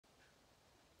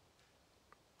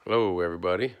Hello,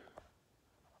 everybody.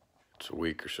 It's a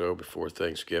week or so before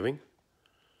Thanksgiving,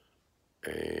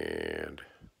 and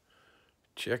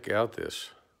check out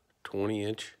this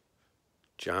 20-inch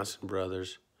Johnson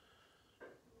Brothers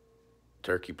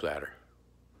turkey platter.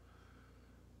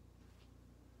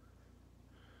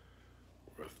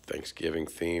 We're Thanksgiving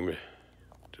themed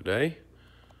today.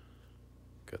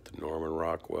 Got the Norman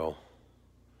Rockwell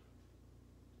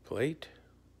plate,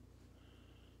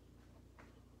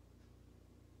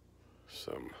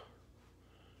 some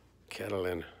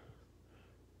Catalan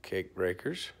cake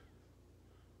breakers,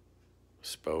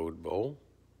 Spode bowl,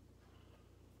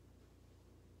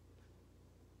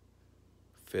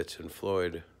 Fitz and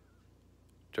Floyd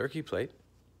turkey plate,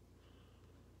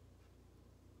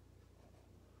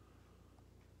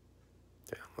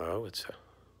 down low it's a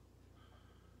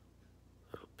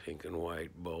little pink and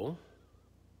white bowl,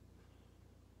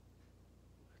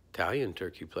 Italian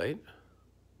turkey plate,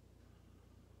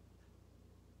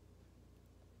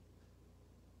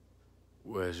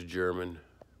 West German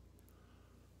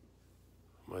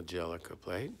Majelica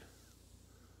plate.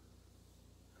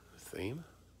 Theme.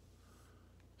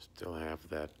 Still have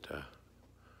that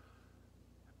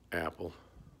apple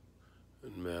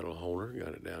and metal holder. Got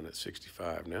it down at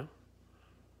 65 now.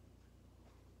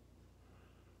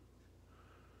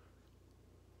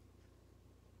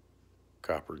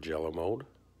 Copper jello mold.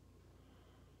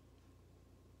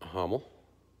 A Hummel.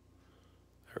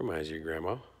 That reminds you of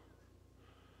Grandma.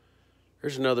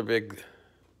 Here's another big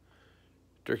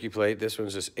turkey plate. This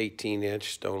one's this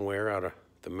 18-inch stoneware out of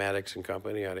the Maddox and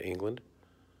Company out of England.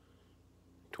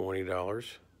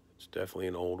 $20. It's definitely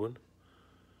an old one.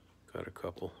 Got a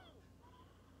couple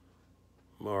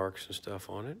marks and stuff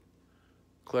on it.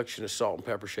 Collection of salt and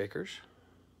pepper shakers.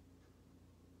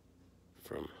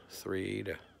 From $3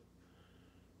 to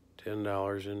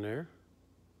 $10 in there.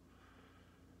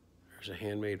 There's a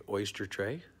handmade oyster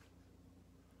tray.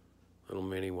 Little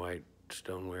mini white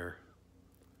stoneware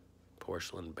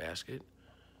porcelain basket.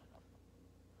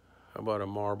 How about a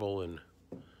marble and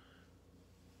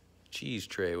cheese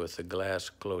tray with a glass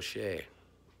clocher?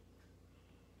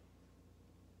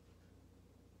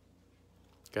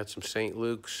 Got some St.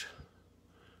 Luke's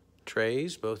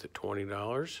trays, both at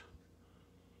 $20.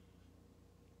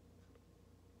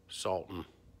 Salt and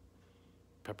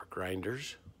pepper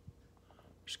grinders.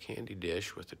 There's candy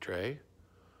dish with a tray.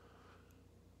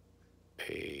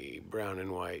 A brown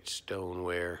and white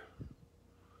stoneware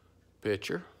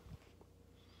pitcher.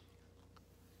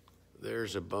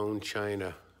 There's a bone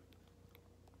china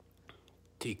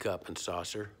teacup and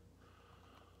saucer.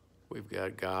 We've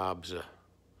got gobs of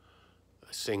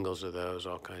singles of those,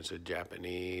 all kinds of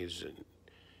Japanese and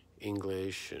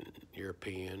English and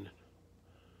European.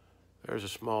 There's a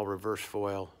small reverse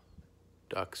foil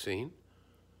duck scene.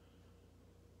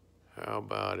 How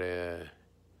about a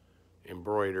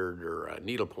embroidered or a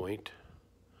needlepoint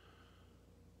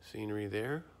scenery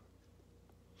there?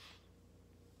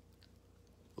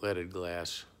 Leaded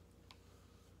glass,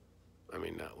 I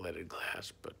mean not leaded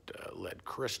glass, but lead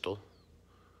crystal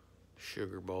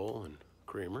sugar bowl and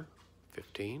creamer,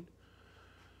 15.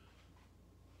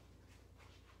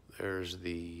 There's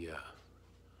the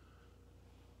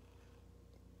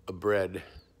a bread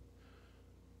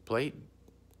plate.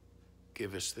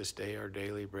 Give us this day our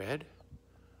daily bread.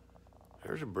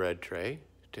 There's a bread tray,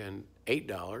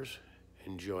 $8.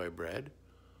 Enjoy bread.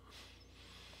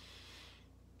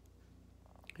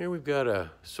 Here we've got an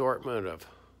assortment of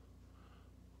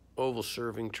oval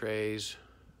serving trays.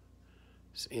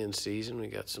 It's in season. We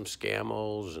got some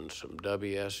Scammels and some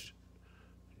W.S.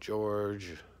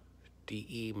 George,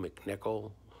 D.E. McNichol.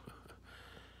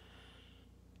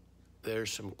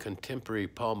 There's some contemporary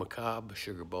Paul McCobb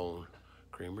sugar bowl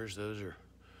creamers. Those are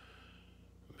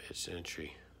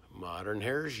mid-century modern.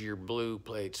 Here's your blue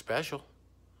plate special.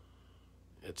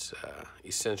 It's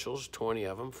essentials, 20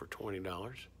 of them for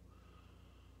 $20.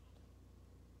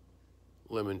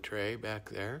 Lemon tray back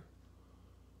there.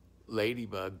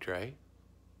 Ladybug tray.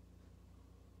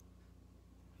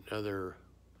 Another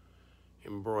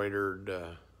embroidered,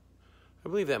 I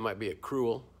believe that might be a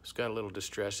crewel. It's got a little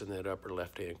distress in that upper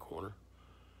left-hand corner.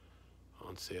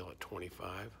 On sale at $25.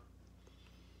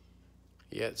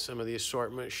 Yet some of the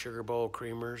assortment, sugar bowl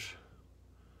creamers.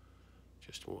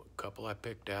 Just a couple I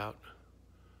picked out.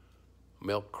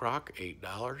 Milk crock, $8.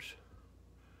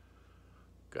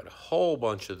 Got a whole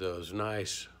bunch of those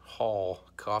nice Hall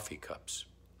coffee cups,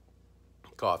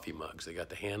 coffee mugs. They got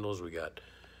the handles.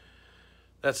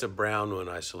 That's a brown one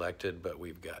I selected, but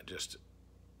we've got just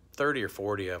 30 or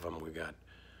 40 of them. We've got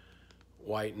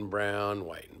white and brown,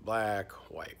 white and black,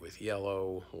 white with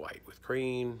yellow, white with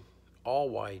green, all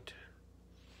white.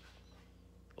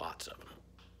 Lots of them.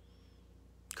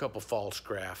 A couple false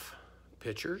graph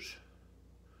pictures.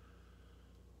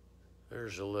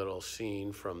 There's a little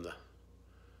scene from the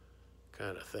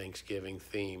kind of Thanksgiving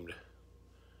themed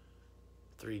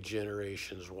 3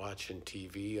 generations watching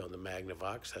TV on the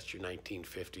Magnavox. That's your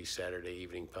 1950s Saturday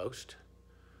Evening Post.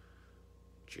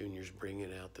 Junior's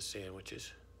bringing out the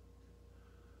sandwiches.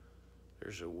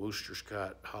 There's a Worcester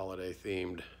Scott holiday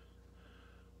themed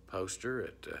poster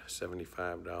at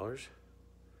 $75.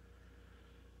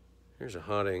 Here's a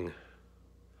hunting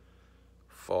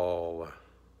fall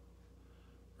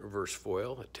reverse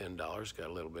foil at $10. Got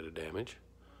a little bit of damage.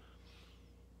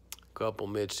 Couple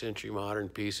mid-century modern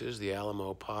pieces, the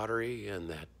Alamo pottery and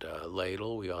that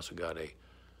ladle. We also got a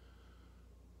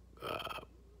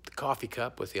the coffee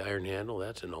cup with the iron handle.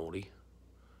 That's an oldie.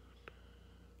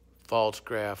 False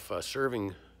graph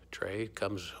serving tray.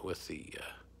 Comes with the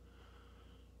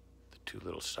 2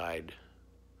 little side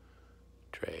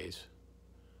trays.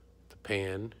 The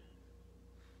pan.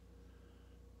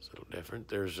 It's a little different.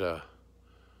 There's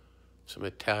some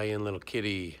Italian little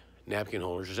kitty napkin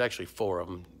holders. There's actually 4 of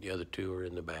them. The other 2 are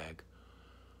in the bag.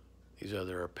 These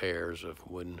other are pairs of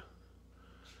wooden.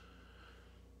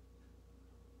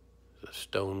 The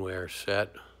stoneware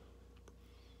set.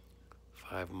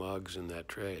 5 mugs in that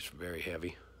tray. It's very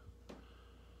heavy.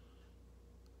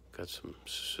 Got some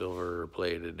silver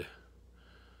plated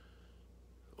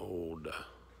old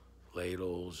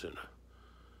ladles and a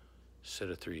set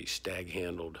of 3 stag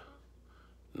handled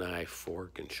knife,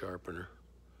 fork, and sharpener.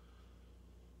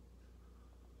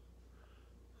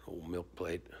 Old milk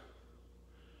plate.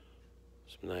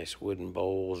 Some nice wooden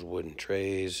bowls, wooden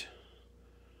trays.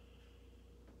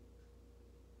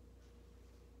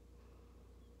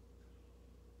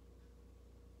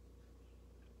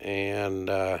 And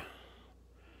that's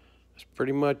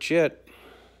pretty much it.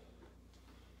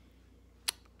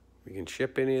 We can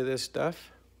ship any of this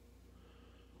stuff.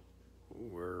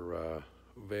 We're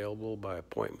available by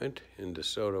appointment in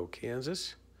DeSoto,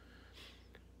 Kansas.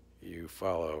 You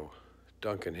follow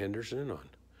Duncan Henderson on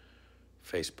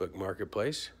Facebook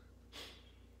Marketplace.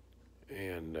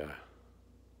 And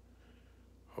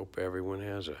hope everyone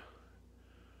has a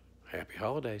happy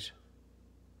holidays.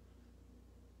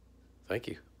 Thank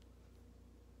you.